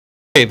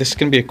Okay, this is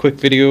going to be a quick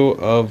video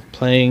of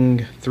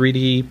playing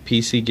 3D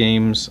PC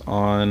games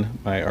on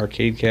my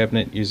arcade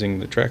cabinet using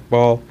the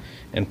trackball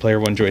and Player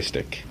One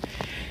joystick.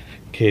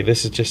 Okay,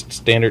 this is just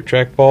standard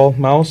trackball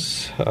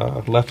mouse,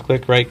 left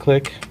click, right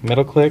click,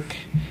 middle click.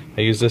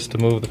 I use this to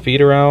move the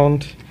feet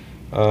around.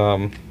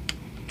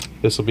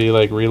 This will be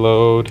like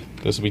reload,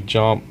 this will be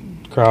jump,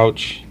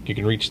 crouch. You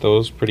can reach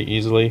those pretty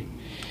easily.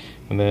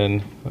 And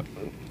then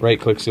right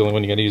click's the only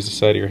one you got to use the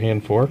side of your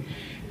hand for.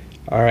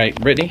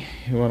 Alright, Brittany,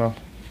 you want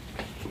to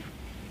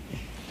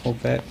hold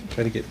that,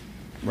 try to get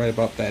right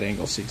about that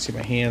angle so you can see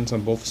my hands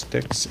on both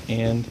sticks.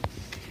 And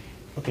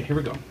okay, here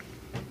we go.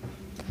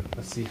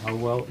 Let's see how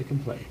well it can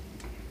play.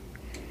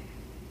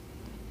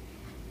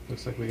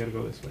 Looks like we gotta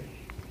go this way.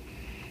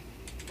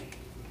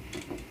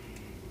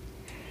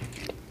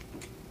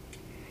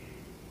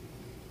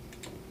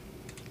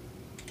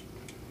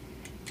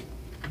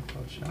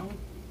 Crouch out.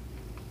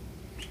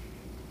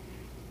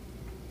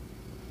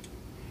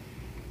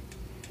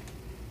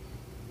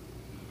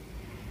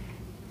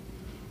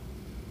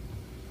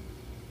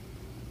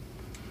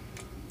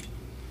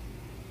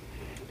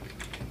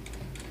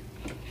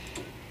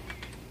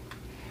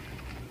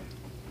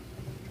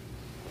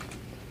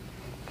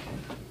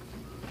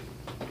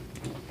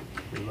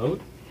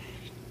 Reload.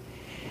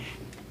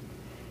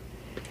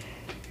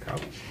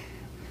 Couch.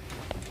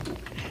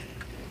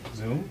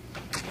 Zoom.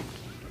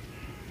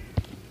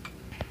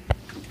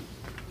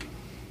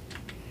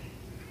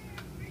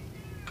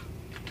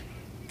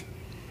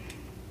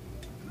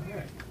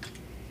 Alright.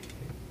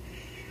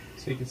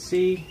 So you can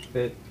see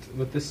that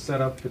with this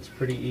setup it's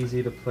pretty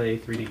easy to play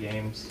 3D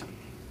games.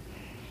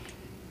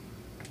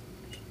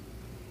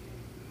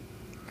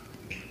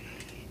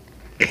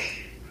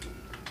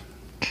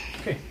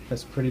 Okay,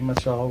 that's pretty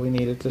much all we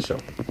needed to show.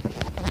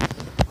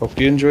 Hope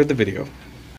you enjoyed the video.